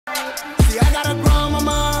See, I got a grind on my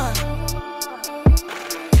mind.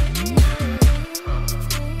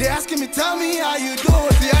 They asking me, tell me how you do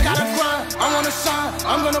it. See, I gotta grind, I wanna shine.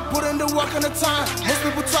 I'm gonna put in the work and the time. Most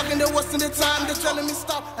people talking, they're wasting their time. They're telling me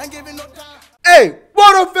stop, I ain't giving no time. Hey,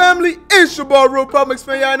 what up, family? It's your boy, RealPelmx,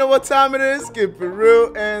 man. Y'all know what time it is. Keep it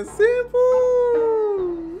real and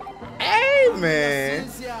simple. Hey, man.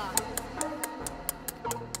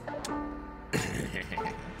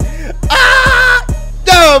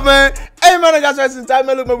 Yo, man. Hey, man, I got you some time,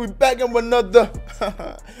 man. Look, man, we back in with another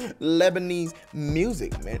Lebanese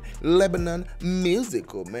music, man. Lebanon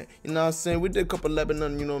musical, man. You know what I'm saying? We did a couple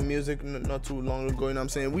Lebanon, you know, music not too long ago. You know what I'm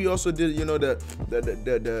saying? We also did, you know,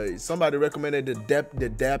 the somebody recommended the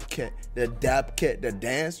dab cat, the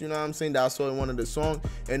dance. You know what I'm saying? That I saw in one of the songs,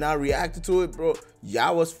 and I reacted to it, bro.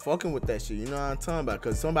 Y'all was fucking with that shit. You know what I'm talking about?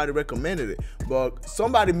 Cause somebody recommended it, but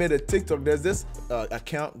somebody made a TikTok. There's this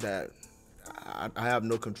account that I have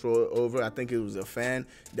no control over. I think it was a fan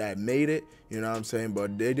that made it, you know what I'm saying?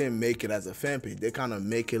 But they didn't make it as a fan page. They kind of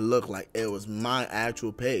make it look like it was my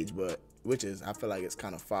actual page, but which is, I feel like it's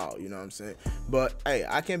kind of foul, you know what I'm saying? But hey,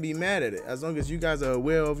 I can't be mad at it as long as you guys are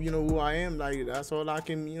aware of, you know, who I am. Like, that's all I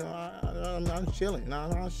can, you know, I'm chilling.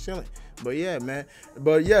 I'm chilling. But yeah, man.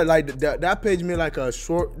 But yeah, like that page made like a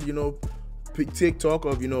short, you know, TikTok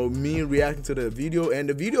of, you know, me reacting to the video, and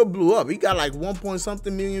the video blew up. He got like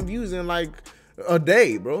 1.something million views in like a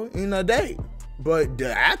day, bro, in a day. But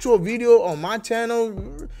the actual video on my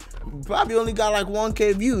channel probably only got like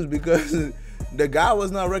 1K views because the guy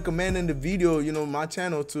was not recommending the video, you know, my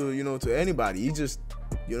channel to, you know, to anybody. He just,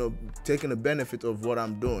 you know, taking the benefit of what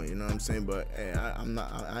I'm doing, you know what I'm saying? But hey,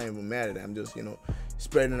 I ain't even mad at it. I'm just, you know,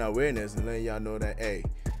 spreading awareness and letting y'all know that, hey,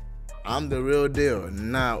 I'm the real deal,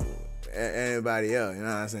 not anybody else, you know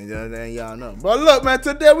what I'm saying? Just letting y'all know. But look, man,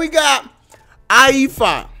 today we got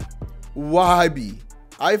Haifa Wehbe.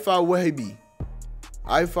 Haifa Wehbe.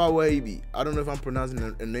 Haifa Wehbe. I don't know if I'm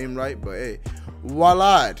pronouncing the name right, but hey,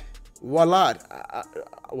 Walad.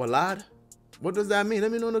 Walad? What does that mean?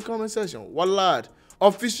 Let me know in the comment section. Walad.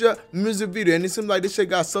 Official music video, and it seems like this shit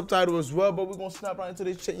got subtitled as well, but we're gonna snap right into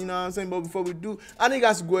this shit, you know what I'm saying? But before we do, I need you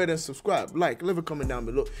guys to go ahead and subscribe, like, leave a comment down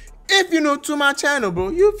below if you're new to my channel, bro.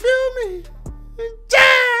 You feel me?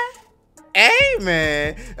 Yeah. Hey,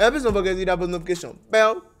 man. Please don't forget to hit that notification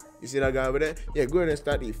bell. You see that guy over there? Yeah, go ahead and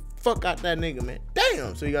start the fuck out that nigga, man.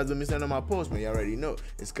 Damn. So you guys don't miss out on my post, man. You already know.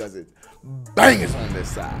 It's because it's bangers on this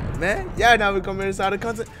side, man. Yeah, now we come inside the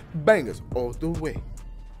content. Bangers all the way.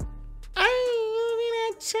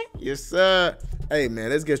 Yes, sir. Hey,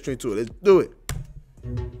 man, let's get straight to it. Let's do it.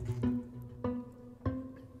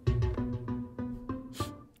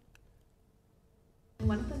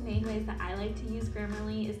 One of the main ways that I like to use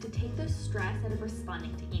Grammarly is to take the stress out of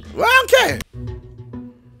responding to emails. Well, okay.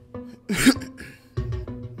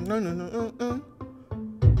 No.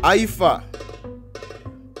 Haifa.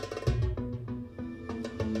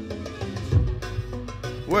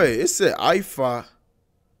 Wait, it said Haifa.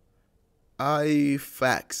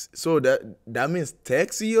 Haifax. So that means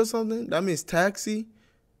taxi or something? That means taxi?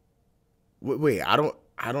 Wait, I don't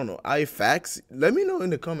know. Haifax? Let me know in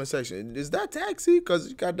the comment section. Is that taxi? Because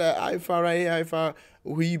you got that Haifa right here. Haifa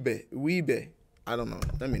Wehbe. I don't know.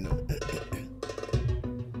 Let me know.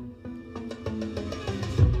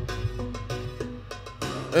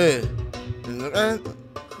 Hey.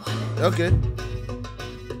 Okay.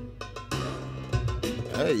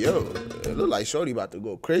 Hey, yo. It look like Shorty about to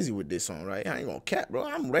go crazy with this song, right? I ain't gonna cap, bro.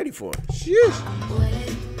 I'm ready for it. Sheesh.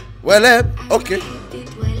 Well, okay.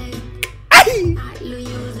 Ay.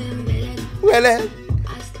 Well,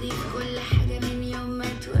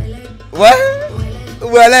 what?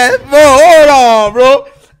 Well, bro, hold on, bro.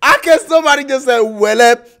 I can somebody just say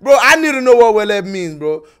Weleb, bro. I need to know what Weleb means,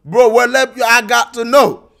 bro. Bro, Weleb, I got to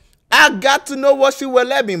know. I got to know what she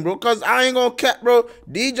Welebing, bro. Cause I ain't gonna cap, bro.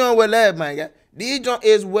 DJ Weleb, my guy. DJ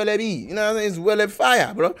is Welebi. You know what I'm saying? It's Weleb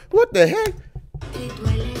fire, bro. What the heck?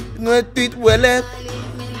 No tit Weleb.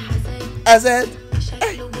 I said,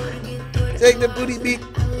 hey, take the booty beat.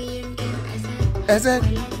 I said,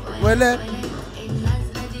 Weleb.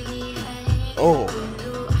 Oh,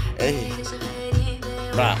 hey.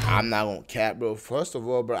 Bro, I'm not gonna cap, bro. First of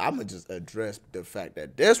all, bro, I'm gonna just address the fact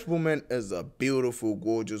that this woman is a beautiful,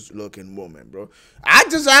 gorgeous looking woman, bro. I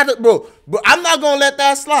just had to, bro, I'm not gonna let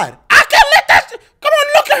that slide. I can't let that shit. Come on,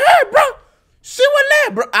 look at her, bro. She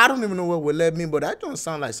Weleb, bro. I don't even know what Weleb mean, but that don't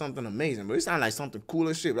sound like something amazing, bro. It sound like something cool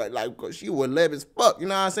as shit. Like she Weleb as fuck, you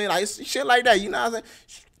know what I'm saying? Like shit like that, you know what I'm saying?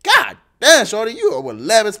 God damn, shorty, you are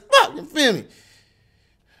Weleb as fuck, you feel me?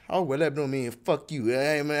 Oh, well, that don't mean fuck you.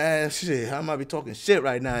 Hey, man, shit. I might be talking shit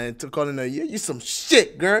right now and calling her, you some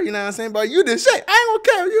shit, girl. You know what I'm saying? But you the shit. I ain't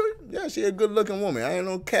gonna care. You, yeah, she a good looking woman. I ain't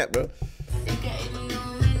no cat, bro.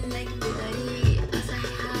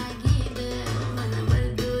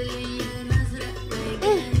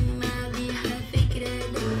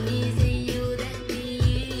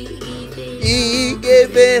 He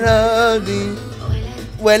gave it honey.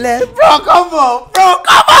 Well, bro, come on, bro,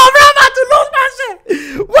 come on, bro. I'm about to lose my shit.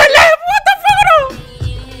 Well, what the fuck, though?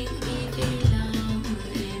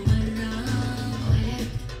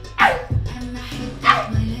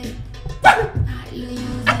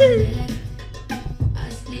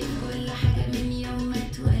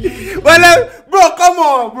 Well, bro, come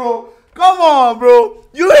on, bro. Come on, bro.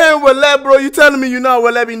 You ain't Willette, bro. You telling me you not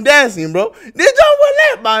Willette been dancing, bro? This don't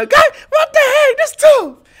Willette, my guy. What the heck? This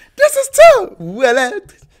tough. This is tough.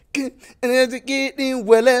 Willette. And as it get in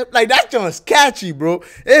Willette. Like, that joint's catchy, bro.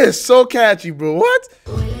 It is so catchy, bro. What?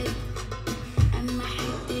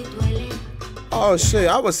 Oh, shit.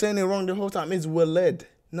 I was saying it wrong the whole time. It's Willette.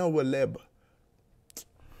 No Willette.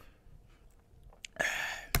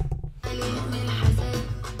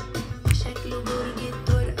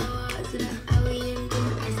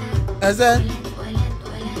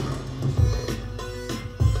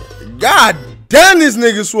 God damn, this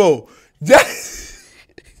nigga swole. Yo!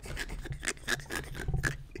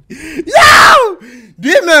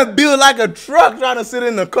 This man built like a truck trying to sit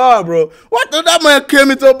in the car, bro. What the that man came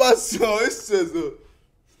into my soul? It says,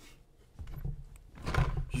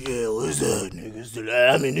 yeah, what's that, nigga?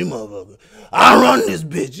 I mean, this motherfucker. I run this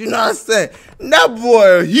bitch, you know what I'm saying? That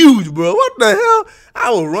boy huge, bro. What the hell? I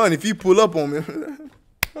will run if he pull up on me.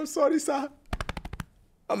 I'm sorry, sir.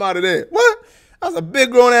 I'm out of there. What? That's a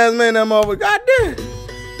big grown ass man, that motherfucker. God damn.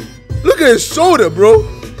 Look at his shoulder, bro.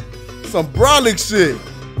 Some brolic shit.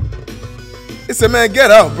 He said, man,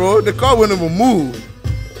 get out, bro. The car wouldn't even move.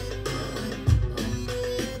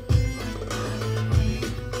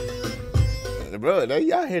 Bro,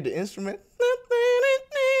 y'all hear the instrument?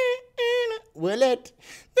 Willette.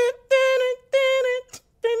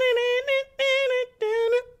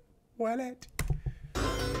 Willette.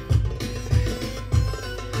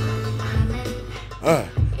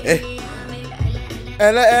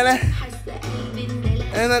 Ella.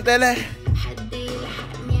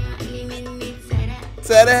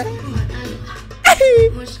 سنة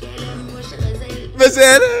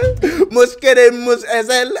مشكلة مش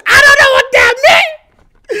أزل. I don't know what that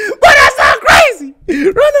means, but that sounds crazy.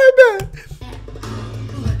 Run it back.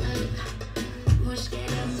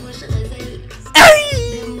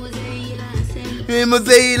 مو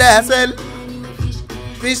زي العسل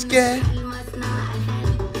فيش كان.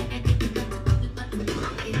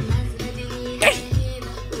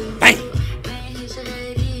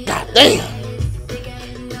 God damn.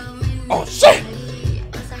 Oh shit.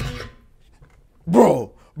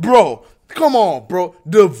 Bro, come on, bro.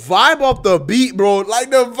 The vibe of the beat, bro. Like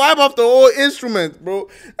the vibe of the whole instruments, bro.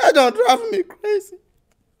 That don't drive me crazy.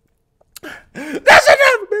 That should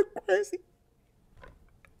drive me crazy.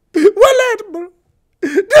 Willette, bro.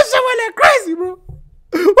 This shit Willette crazy, bro.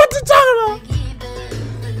 What you talking about?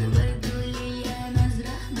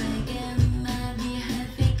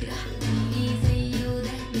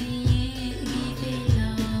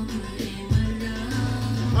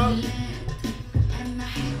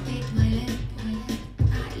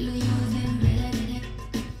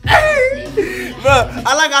 Bro,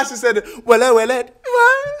 I like how she said it. Willette.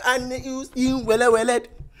 I use you, Willette.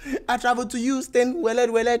 I travel to Houston,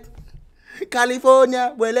 Willette.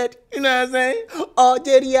 California, Willette. You know what I'm saying?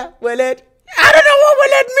 Algeria, Willette. I don't know what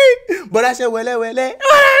Willette means, but I said Willette.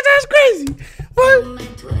 Oh, that's crazy. What?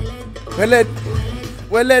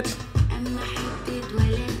 Willette.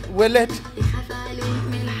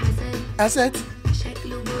 I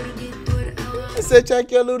said,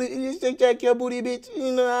 check your booty, bitch.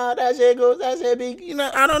 You know how that shit goes. That shit big. You know,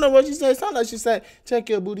 I don't know what she said. Sound like she said, check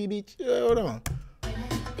your booty, bitch. Hold on.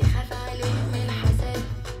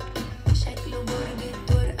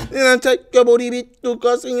 You know, check your booty, bitch.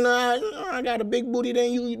 Because, you know, I got a big booty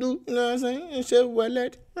than you do. You know what I'm saying? And shit,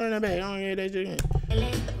 Willette. I don't hear that shit.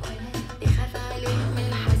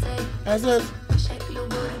 I said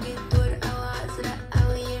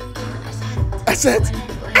it.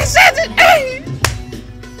 Hey.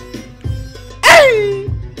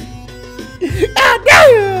 God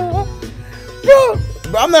damn.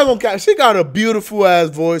 Bro, I'm I'm not gonna count. She got a beautiful ass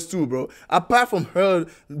voice too, bro. Apart from her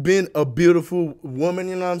being a beautiful woman,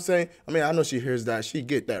 you know what I'm saying? I mean, I know she hears that. She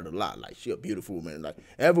get that a lot. Like, she a beautiful woman. Like,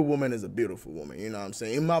 every woman is a beautiful woman, you know what I'm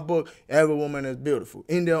saying? In my book, every woman is beautiful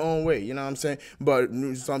in their own way, you know what I'm saying? But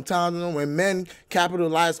sometimes, you know, when men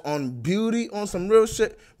capitalize on beauty, on some real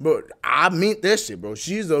shit, but I mean this shit, bro.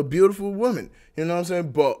 She's a beautiful woman, you know what I'm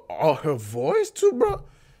saying? But her voice too, bro.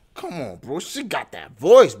 Come on, bro. She got that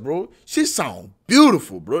voice, bro. She sound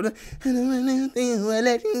beautiful, bro. I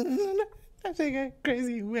say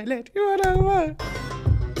crazy. Bro,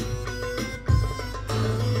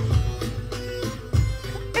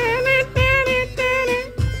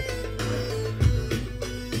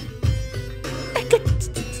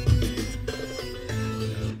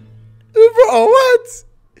 what?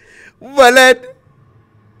 Wallet.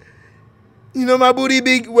 You know my booty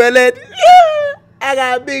big, wallet. I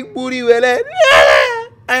got a big booty, wallet.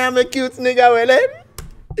 I am a cute nigga,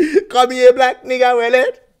 wallet. Call me a black nigga,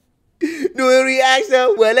 wallet. Doing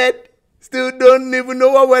reaction, wallet. Still don't even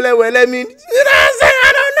know what wallet means. You know what I'm saying?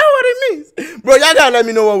 I don't know what it means. Bro, y'all gotta let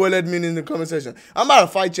me know what wallet means in the comment section. I'm about to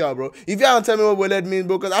fight y'all, bro. If y'all don't tell me what wallet means,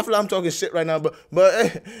 bro, because I feel like I'm talking shit right now, but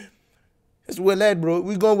it's wallet, bro.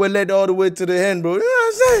 We gonna wallet all the way to the end, bro. You know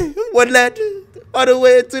what I'm saying? Wallet all the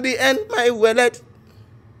way to the end, my wallet.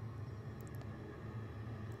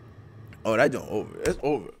 Oh, that don't over. It's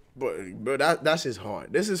over. But that's just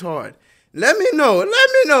hard. This is hard. Let me know.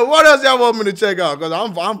 What else y'all want me to check out? Because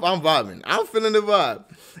I'm vibing. I'm feeling the vibe.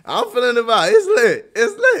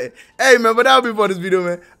 It's lit. Hey, man, but that'll be for this video,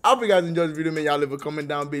 man. I hope you guys enjoyed this video, man. Y'all leave a comment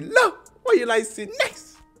down below. What you like to see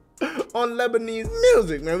next on Lebanese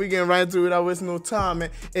music, man? We getting right into it without wasting no time,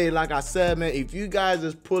 man. Hey, like I said, man, if you guys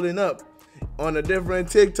is pulling up on a different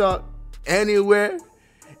TikTok anywhere,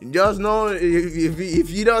 just know if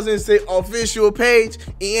he doesn't say official page,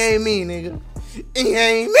 he ain't me, nigga. He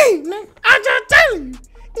ain't me, nigga. I'm just telling you.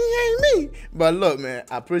 He ain't me. But look, man,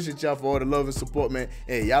 I appreciate y'all for all the love and support, man.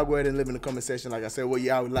 Hey, y'all go ahead and live in the comment section. Like I said, what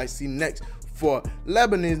y'all would like to see next for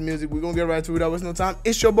Lebanese music. We're going to get right to it without wasting no time.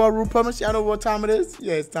 It's your boy, RealPelmx. Y'all know what time it is?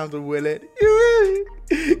 Yeah, it's time to will it.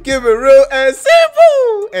 Give it real and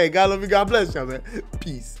simple. Hey, God love you. God bless y'all, man.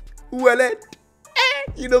 Peace. Will it.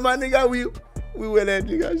 You know my nigga, we will let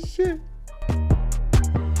you guys shit.